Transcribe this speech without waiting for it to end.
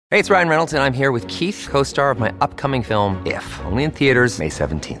Hey, it's Ryan Reynolds, and I'm here with Keith, co-star of my upcoming film, If, only in theaters May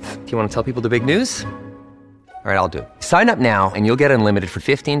 17th. Do you want to tell people the big news? All right, I'll do it. Sign up now and you'll get unlimited for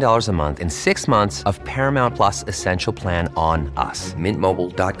 $15 a month and 6 months of Paramount Plus Essential Plan on us.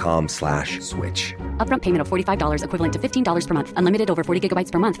 MintMobile.com/switch. Upfront payment of $45 equivalent to $15 per month. Unlimited over 40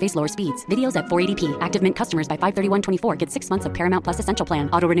 gigabytes per month. Face lower speeds. Videos at 480p. Active Mint customers by 531.24 get 6 months of Paramount Plus Essential Plan.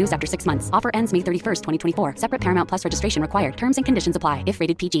 Auto renews after 6 months. Offer ends May 31st, 2024. Separate Paramount Plus registration required. Terms and conditions apply if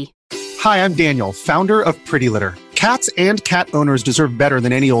rated PG. Hi, I'm Daniel, founder of Pretty Litter. Cats and cat owners deserve better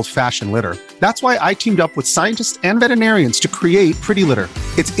than any old-fashioned litter. That's why I teamed up with scientists and veterinarians to create Pretty Litter.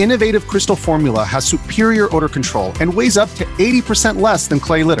 Its innovative crystal formula has superior odor control and weighs up to 80% less than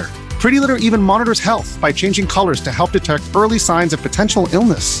clay litter. Pretty Litter even monitors health by changing colors to help detect early signs of potential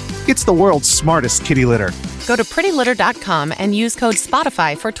illness. It's the world's smartest kitty litter. Go to prettylitter.com and use code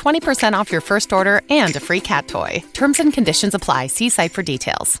SPOTIFY for 20% off your first order and a free cat toy. Terms and conditions apply. See site for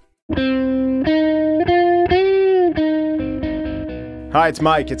details. Hi, it's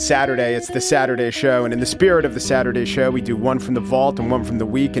Mike. It's Saturday. It's the Saturday Show. And in the spirit of the Saturday Show, we do one from the vault and one from the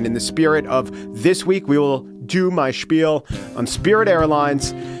week. And in the spirit of this week, we will do my spiel on Spirit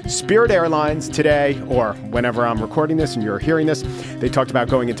Airlines. Spirit Airlines today, or whenever I'm recording this and you're hearing this, they talked about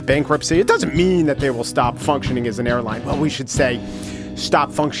going into bankruptcy. It doesn't mean that they will stop functioning as an airline. Well, we should say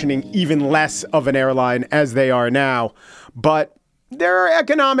stop functioning even less of an airline as they are now. But there are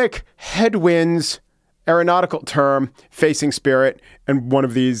economic headwinds, aeronautical term, facing Spirit. And one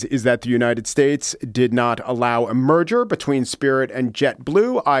of these is that the United States did not allow a merger between Spirit and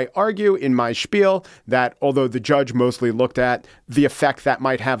JetBlue. I argue in my spiel that although the judge mostly looked at the effect that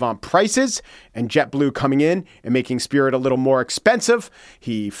might have on prices and JetBlue coming in and making Spirit a little more expensive,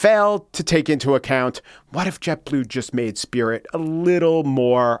 he failed to take into account what if JetBlue just made Spirit a little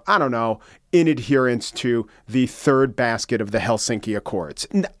more, I don't know, in adherence to the third basket of the Helsinki Accords.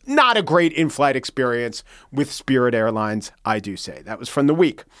 Not a great in-flight experience with Spirit Airlines, I do say. That was from the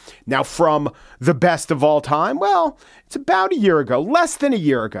week. Now, from the best of all time, well, it's about a year ago, less than a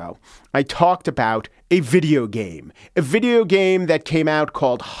year ago, I talked about a video game that came out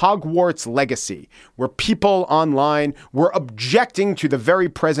called Hogwarts Legacy, where people online were objecting to the very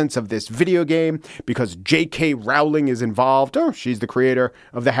presence of this video game because J.K. Rowling is involved. Oh, she's the creator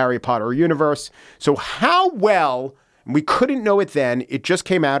of the Harry Potter universe. So how well, we couldn't know it then, it just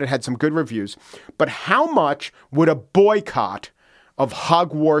came out, it had some good reviews, but how much would a boycott of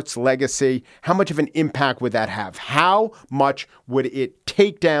Hogwarts Legacy, how much of an impact would that have? How much would it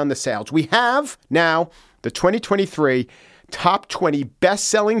take down the sales? We have now the 2023 top 20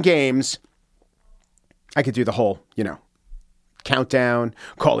 best-selling games. I could do the whole, countdown.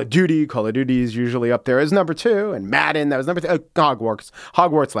 Call of Duty is usually up there as number 2, and Madden, that was number 3.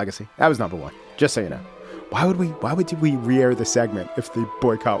 Hogwarts Legacy, that was number 1, just so you know. Why would we re-air the segment if the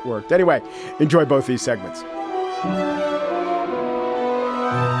boycott worked? Anyway, enjoy both these segments.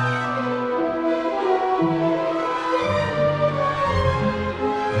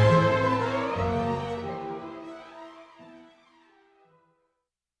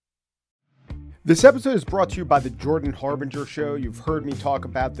 This episode is brought to you by the Jordan Harbinger Show. You've heard me talk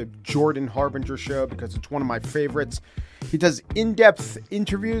about the Jordan Harbinger Show because it's one of my favorites. He does in-depth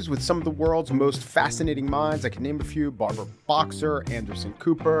interviews with some of the world's most fascinating minds. I can name a few: Barbara Boxer, Anderson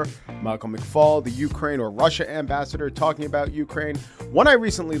Cooper, Michael McFaul, the Ukraine or Russia ambassador talking about Ukraine. One I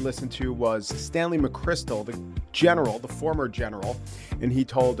recently listened to was Stanley McChrystal, the former general, and he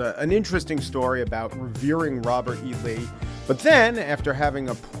told an interesting story about revering Robert E. Lee. But then, after having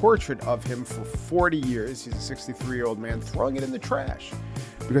a portrait of him for 40 years, he's a 63-year-old man, throwing it in the trash.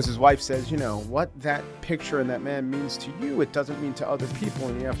 Because his wife says, what that picture and that man means to you, it doesn't mean to other people,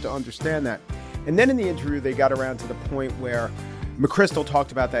 and you have to understand that. And then in the interview, they got around to the point where McChrystal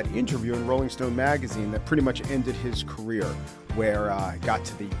talked about that interview in Rolling Stone magazine that pretty much ended his career, where it got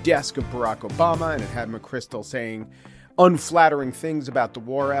to the desk of Barack Obama, and it had McChrystal saying unflattering things about the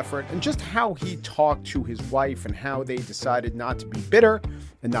war effort, and just how he talked to his wife and how they decided not to be bitter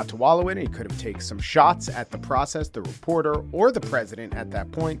and not to wallow in it. He could have taken some shots at the process, the reporter, or the president at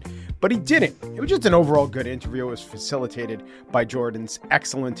that point, but he didn't. It was just an overall good interview. It was facilitated by Jordan's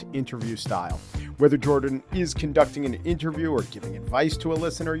excellent interview style. Whether Jordan is conducting an interview or giving advice to a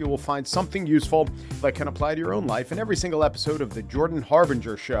listener, you will find something useful that can apply to your own life in every single episode of The Jordan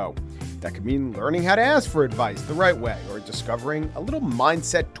Harbinger Show. That could mean learning how to ask for advice the right way, or discovering a little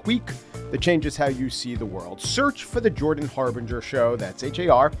mindset tweak that changes how you see the world. Search for The Jordan Harbinger Show. That's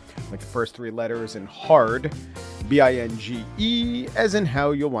H-A-R, like the first 3 letters, and hard, B-I-N-G-E, as in how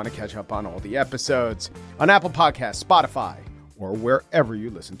you'll want to catch up on all the episodes on Apple Podcasts, Spotify, or wherever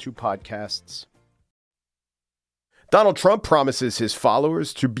you listen to podcasts. Donald Trump promises his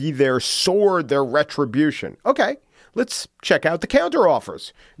followers to be their sword, their retribution. Okay, let's check out the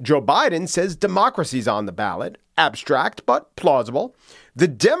counteroffers. Joe Biden says democracy's on the ballot. Abstract, but plausible. The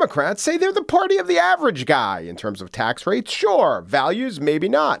Democrats say they're the party of the average guy in terms of tax rates. Sure. Values, maybe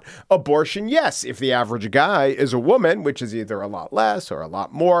not. Abortion, yes, if the average guy is a woman, which is either a lot less or a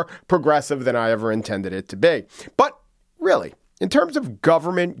lot more progressive than I ever intended it to be. But really, in terms of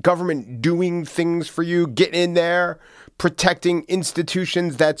government doing things for you, getting in there, protecting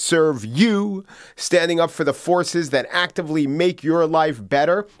institutions that serve you, standing up for the forces that actively make your life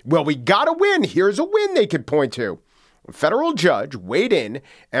better, well, we gotta win. Here's a win they could point to. A federal judge weighed in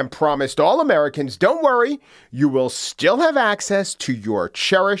and promised all Americans, don't worry, you will still have access to your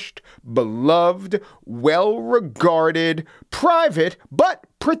cherished, beloved, well-regarded, private, but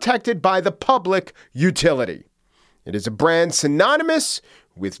protected by the public utility. It is a brand synonymous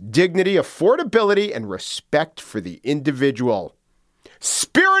with dignity, affordability, and respect for the individual.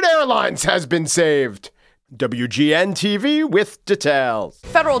 Spirit Airlines has been saved. WGN TV with details.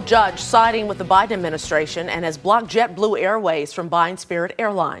 Federal judge siding with the Biden administration and has blocked JetBlue Airways from buying Spirit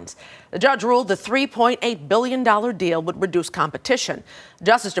Airlines. The judge ruled the $3.8 billion deal would reduce competition. The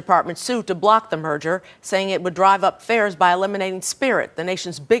Justice Department sued to block the merger, saying it would drive up fares by eliminating Spirit, the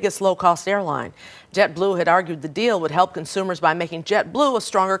nation's biggest low-cost airline. JetBlue had argued the deal would help consumers by making JetBlue a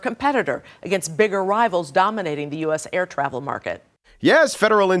stronger competitor against bigger rivals dominating the U.S. air travel market. Yes,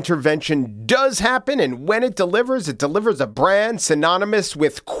 federal intervention does happen, and when it delivers a brand synonymous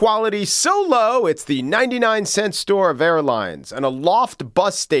with quality so low, it's the 99-cent store of airlines and a loft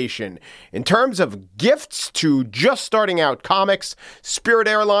bus station. In terms of gifts to just starting out comics, Spirit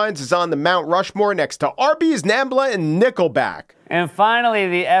Airlines is on the Mount Rushmore next to Arby's, NAMBLA, and Nickelback. And finally,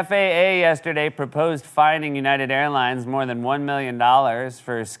 the FAA yesterday proposed fining United Airlines more than $1 million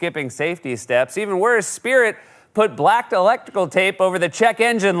for skipping safety steps. Even worse, Spirit put black electrical tape over the check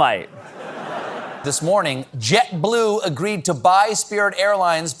engine light. This morning, JetBlue agreed to buy Spirit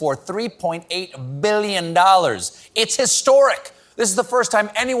Airlines for $3.8 billion. It's historic. This is the first time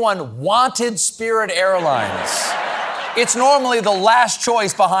anyone wanted Spirit Airlines. It's normally the last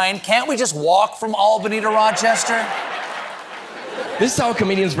choice behind, can't we just walk from Albany to Rochester? This is how a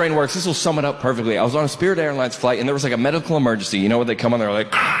comedian's brain works. This will sum it up perfectly. I was on a Spirit Airlines flight, and there was like a medical emergency. You know when they come on, they're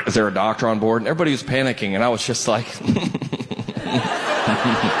like, is there a doctor on board? And everybody was panicking, and I was just like...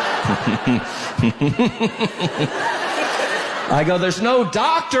 I go, there's no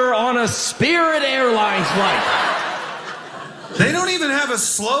doctor on a Spirit Airlines flight. They don't even have a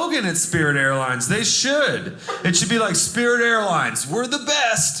slogan at Spirit Airlines. They should. It should be like, Spirit Airlines, we're the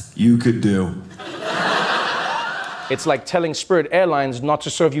best you could do. It's like telling Spirit Airlines not to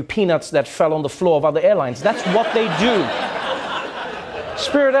serve you peanuts that fell on the floor of other airlines. That's what they do.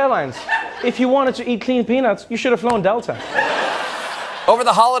 Spirit Airlines, if you wanted to eat clean peanuts, you should have flown Delta. Over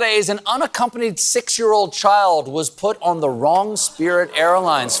the holidays, an unaccompanied 6-year-old child was put on the wrong Spirit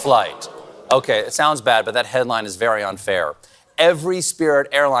Airlines flight. Okay, it sounds bad, but that headline is very unfair. Every Spirit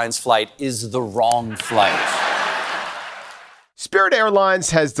Airlines flight is the wrong flight. Spirit Airlines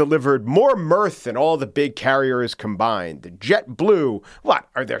has delivered more mirth than all the big carriers combined. JetBlue, what,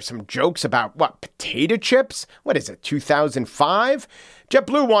 are there some jokes about, potato chips? What is it, 2005?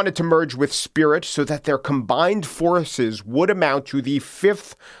 JetBlue wanted to merge with Spirit so that their combined forces would amount to the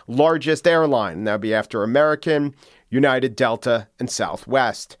 5th largest airline. And that would be after American, United, Delta, and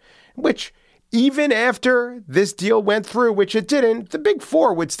Southwest, which... even after this deal went through, which it didn't, the Big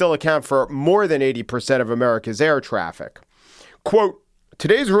Four would still account for more than 80% of America's air traffic. Quote,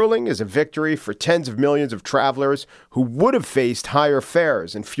 today's ruling is a victory for tens of millions of travelers who would have faced higher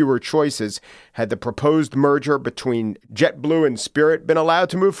fares and fewer choices had the proposed merger between JetBlue and Spirit been allowed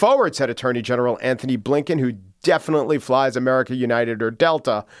to move forward, said Attorney General Anthony Blinken, who definitely flies America, United, or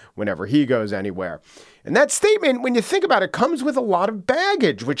Delta whenever he goes anywhere. And that statement, when you think about it, comes with a lot of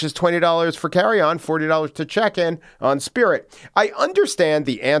baggage, which is $20 for carry-on, $40 to check-in on Spirit. I understand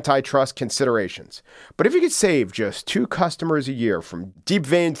the antitrust considerations, but if you could save just 2 customers a year from deep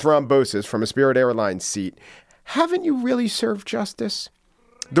vein thrombosis from a Spirit Airlines seat, haven't you really served justice?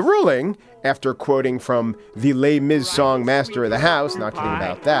 The ruling, after quoting from the Les Mis song Master of the House, not kidding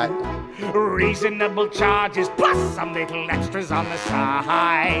about that. Reasonable charges plus some little extras on the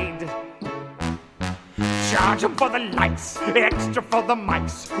side. Charge 'em for the likes, extra for the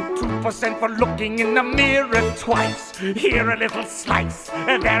mics, 2% for looking in the mirror twice. Here a little slice,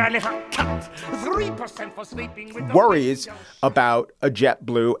 there a little cut, 3% for sleeping with the worries about a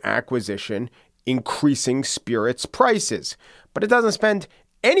JetBlue acquisition increasing Spirit's prices, but it doesn't spend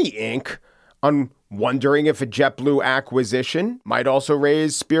any ink on wondering if a JetBlue acquisition might also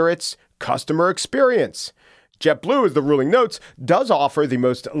raise Spirit's customer experience. JetBlue, as the ruling notes, does offer the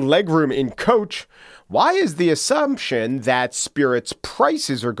most legroom in coach. Why is the assumption that Spirit's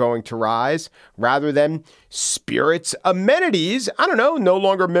prices are going to rise rather than Spirit's amenities, no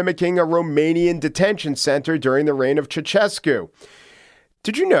longer mimicking a Romanian detention center during the reign of Ceausescu?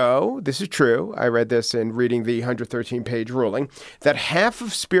 Did you know, this is true, I read this in reading the 113-page ruling, that half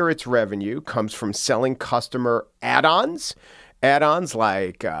of Spirit's revenue comes from selling customer add-ons? Add-ons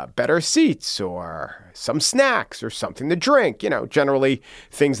like better seats or some snacks or something to drink, generally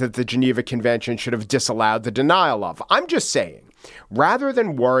things that the Geneva Convention should have disallowed the denial of. I'm just saying, rather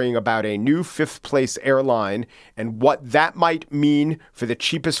than worrying about a new fifth-place airline and what that might mean for the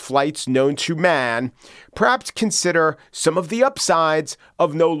cheapest flights known to man, perhaps consider some of the upsides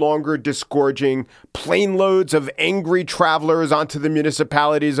of no longer disgorging plane loads of angry travelers onto the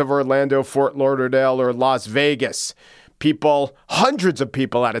municipalities of Orlando, Fort Lauderdale, or Las Vegas. People, hundreds of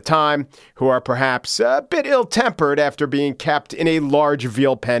people at a time, who are perhaps a bit ill-tempered after being kept in a large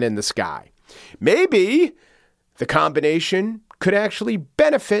veal pen in the sky. Maybe the combination could actually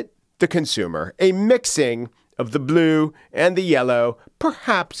benefit the consumer, a mixing of the blue and the yellow,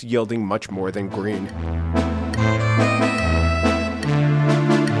 perhaps yielding much more than green.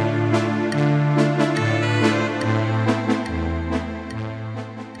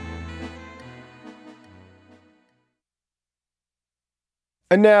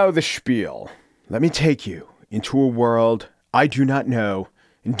 And now the spiel. Let me take you into a world I do not know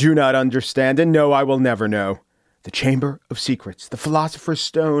and do not understand and know I will never know. The Chamber of Secrets, the Philosopher's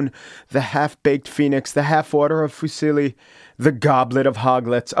Stone, the half-baked Phoenix, the half-order of Fusili, the Goblet of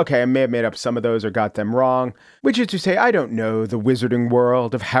Hogwarts. Okay, I may have made up some of those or got them wrong, which is to say I don't know the wizarding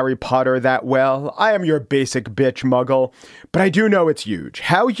world of Harry Potter that well. I am your basic bitch muggle, but I do know it's huge.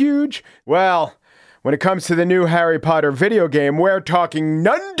 How huge? Well, when it comes to the new Harry Potter video game, we're talking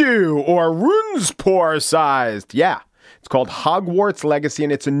Nundu or Runespore sized. Yeah, it's called Hogwarts Legacy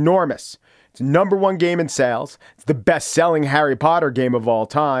and it's enormous. It's number one game in sales. It's the best-selling Harry Potter game of all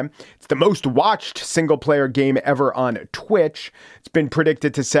time. It's the most watched single-player game ever on Twitch. It's been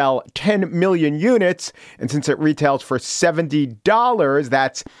predicted to sell 10 million units. And since it retails for $70,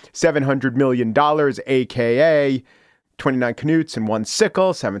 that's $700 million, a.k.a. 29 canutes and 1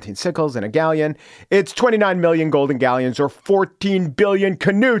 sickle, 17 sickles and a galleon. It's 29 million golden galleons or 14 billion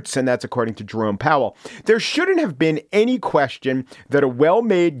canutes, and that's according to Jerome Powell. There shouldn't have been any question that a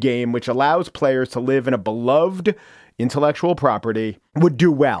well-made game which allows players to live in a beloved intellectual property would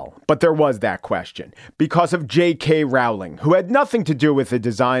do well. But there was that question because of J.K. Rowling, who had nothing to do with the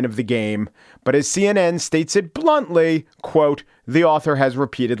design of the game. But as CNN states it bluntly, quote, the author has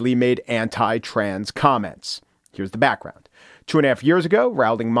repeatedly made anti-trans comments. Here's the background. 2.5 years ago,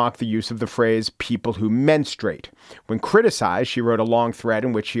 Rowling mocked the use of the phrase people who menstruate. When criticized, she wrote a long thread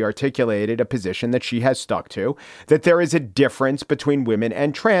in which she articulated a position that she has stuck to, that there is a difference between women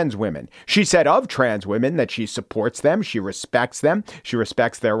and trans women. She said of trans women that she supports them, she respects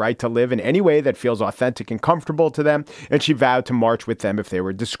their right to live in any way that feels authentic and comfortable to them, and she vowed to march with them if they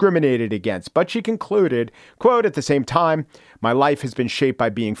were discriminated against. But she concluded, quote, at the same time, my life has been shaped by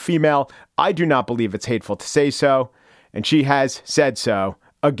being female. I do not believe it's hateful to say so. And she has said so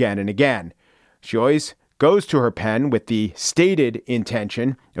again and again. She always goes to her pen with the stated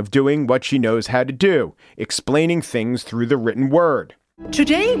intention of doing what she knows how to do, explaining things through the written word.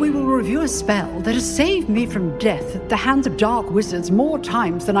 Today we will review a spell that has saved me from death at the hands of dark wizards more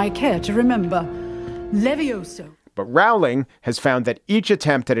times than I care to remember. Levioso. But Rowling has found that each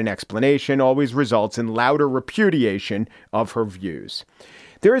attempt at an explanation always results in louder repudiation of her views.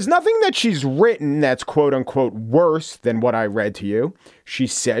 There is nothing that she's written that's quote unquote worse than what I read to you. She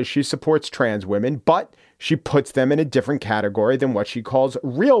says she supports trans women, but she puts them in a different category than what she calls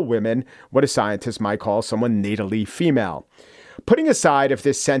real women, what a scientist might call someone natally female. Putting aside if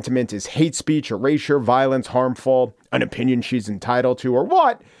this sentiment is hate speech, erasure, violence, harmful, an opinion she's entitled to, or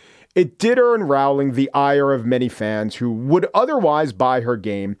what, it did earn Rowling the ire of many fans who would otherwise buy her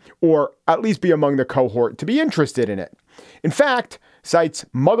game, or at least be among the cohort to be interested in it. In fact, sites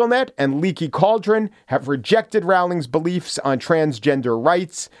MuggleNet and Leaky Cauldron have rejected Rowling's beliefs on transgender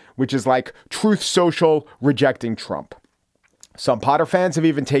rights, which is like Truth Social rejecting Trump. Some Potter fans have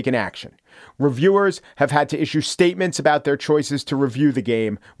even taken action. Reviewers have had to issue statements about their choices to review the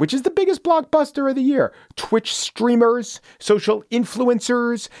game, which is the biggest blockbuster of the year. Twitch streamers, social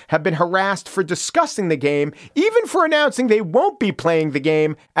influencers have been harassed for discussing the game, even for announcing they won't be playing the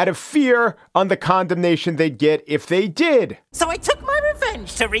game out of fear on the condemnation they'd get if they did. So I took my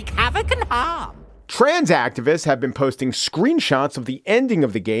revenge to wreak havoc and harm. Trans activists have been posting screenshots of the ending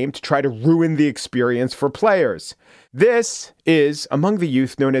of the game to try to ruin the experience for players. This is, among the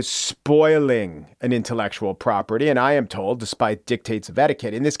youth, known as spoiling an intellectual property, and I am told, despite dictates of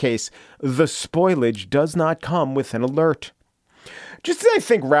etiquette, in this case, the spoilage does not come with an alert. Just as I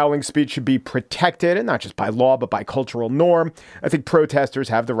think Rowling's speech should be protected, and not just by law, but by cultural norm, I think protesters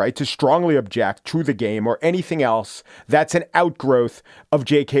have the right to strongly object to the game or anything else that's an outgrowth of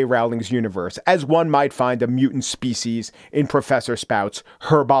J.K. Rowling's universe, as one might find a mutant species in Professor Spout's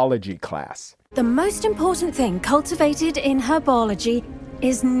herbology class. The most important thing cultivated in herbology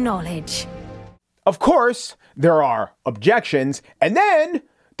is knowledge. Of course, there are objections, and then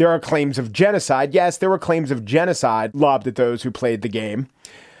there are claims of genocide. Yes, there were claims of genocide lobbed at those who played the game.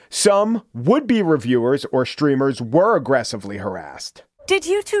 Some would-be reviewers or streamers were aggressively harassed. Did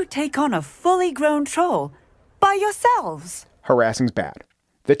you two take on a fully grown troll by yourselves? Harassing's bad.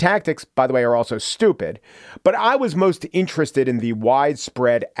 The tactics, by the way, are also stupid. But I was most interested in the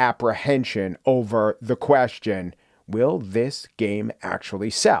widespread apprehension over the question, will this game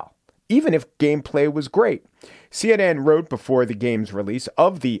actually sell? Even if gameplay was great. CNN wrote before the game's release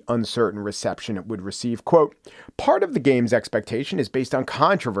of the uncertain reception it would receive, quote, part of the game's expectation is based on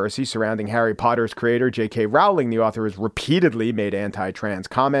controversy surrounding Harry Potter's creator, J.K. Rowling. The author has repeatedly made anti-trans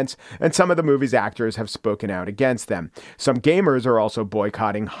comments, and some of the movie's actors have spoken out against them. Some gamers are also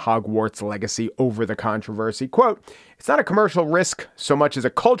boycotting Hogwarts Legacy over the controversy. Quote, it's not a commercial risk so much as a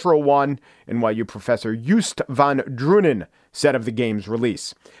cultural one, NYU professor Joost van Drunen said of the game's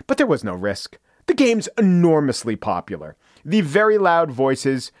release. But there was no risk. The game's enormously popular. The very loud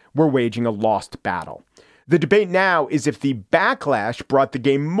voices were waging a lost battle. The debate now is if the backlash brought the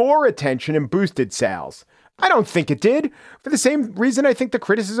game more attention and boosted sales. I don't think it did, for the same reason I think the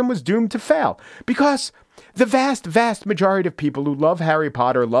criticism was doomed to fail. Because the vast, vast majority of people who love Harry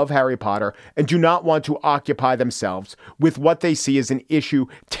Potter, and do not want to occupy themselves with what they see as an issue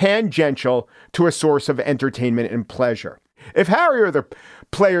tangential to a source of entertainment and pleasure. If Harry or the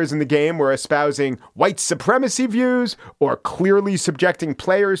players in the game were espousing white supremacy views or clearly subjecting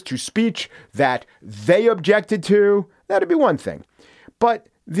players to speech that they objected to, that'd be one thing. But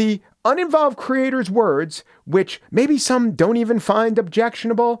the uninvolved creators' words, which maybe some don't even find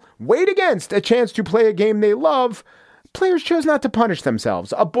objectionable, weighed against a chance to play a game they love. Players chose not to punish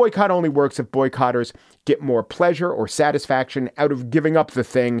themselves. A boycott only works if boycotters get more pleasure or satisfaction out of giving up the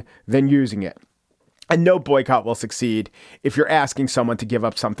thing than using it. And no boycott will succeed if you're asking someone to give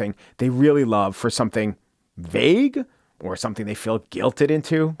up something they really love for something vague or something they feel guilted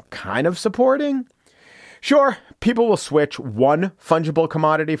into kind of supporting. Sure, people will switch one fungible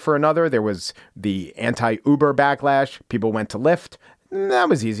commodity for another. There was the anti-Uber backlash. People went to Lyft. That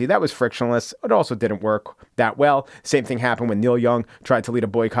was easy. That was frictionless. It also didn't work that well. Same thing happened when Neil Young tried to lead a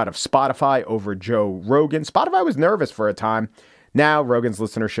boycott of Spotify over Joe Rogan. Spotify was nervous for a time. Now, Rogan's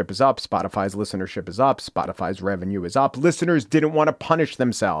listenership is up. Spotify's listenership is up. Spotify's revenue is up. Listeners didn't want to punish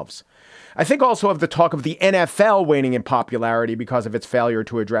themselves. I think also of the talk of the NFL waning in popularity because of its failure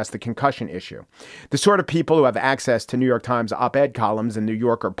to address the concussion issue. The sort of people who have access to New York Times op-ed columns and New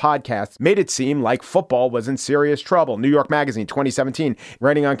Yorker podcasts made it seem like football was in serious trouble. New York Magazine, 2017,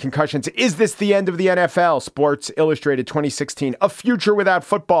 writing on concussions. Is this the end of the NFL? Sports Illustrated, 2016, a future without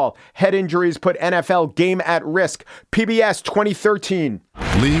football. Head injuries put NFL game at risk. PBS, 2013.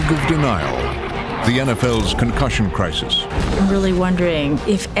 League of Denial. The NFL's concussion crisis. I'm really wondering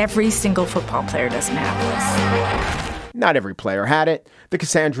if every single football player doesn't have this. Not every player had it. The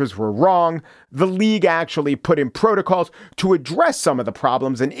Cassandras were wrong. The league actually put in protocols to address some of the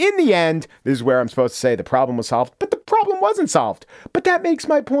problems. And in the end, this is where I'm supposed to say the problem was solved, but the problem wasn't solved. But that makes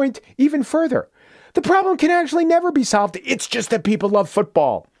my point even further. The problem can actually never be solved. It's just that people love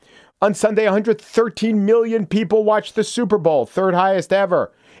football. On Sunday, 113 million people watched the Super Bowl, third highest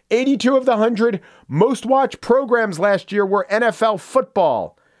ever. 82 of the 100 most watched programs last year were NFL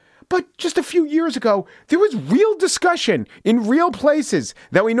football. But just a few years ago, there was real discussion in real places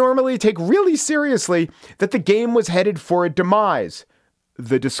that we normally take really seriously that the game was headed for a demise.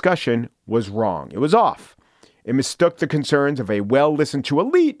 The discussion was wrong. It was off. It mistook the concerns of a well-listened-to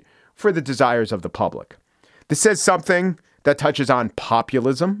elite for the desires of the public. This says something that touches on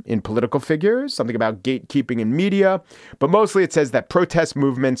populism in political figures, something about gatekeeping in media, but mostly it says that protest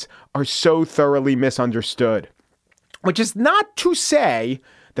movements are so thoroughly misunderstood, which is not to say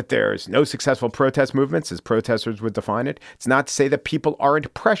that there's no successful protest movements as protesters would define it. It's not to say that people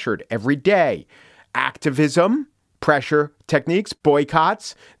aren't pressured every day. Activism, pressure techniques,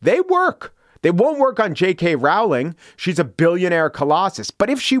 boycotts, they work. They won't work on J.K. Rowling. She's a billionaire colossus.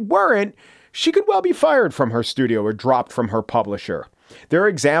 But if she weren't, she could well be fired from her studio or dropped from her publisher. There are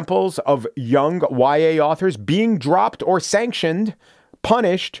examples of young YA authors being dropped or sanctioned,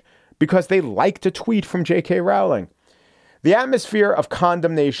 punished, because they liked a tweet from J.K. Rowling. The atmosphere of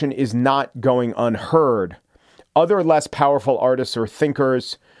condemnation is not going unheard. Other less powerful artists or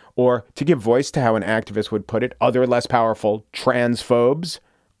thinkers, or to give voice to how an activist would put it, other less powerful transphobes,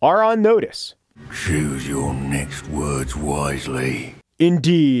 are on notice. Choose your next words wisely.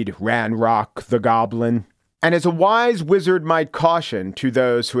 Indeed, Ranrock the Goblin. And as a wise wizard might caution to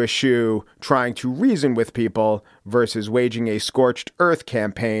those who eschew trying to reason with people versus waging a scorched earth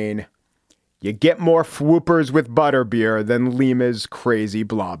campaign, you get more fwoopers with butterbeer than Lima's crazy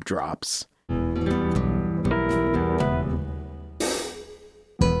blob drops.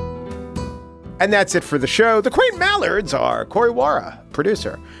 And that's it for the show. The Quaint Mallards are Corey Wara,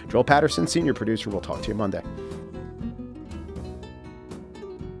 producer. Joel Patterson, senior producer. We'll talk to you Monday.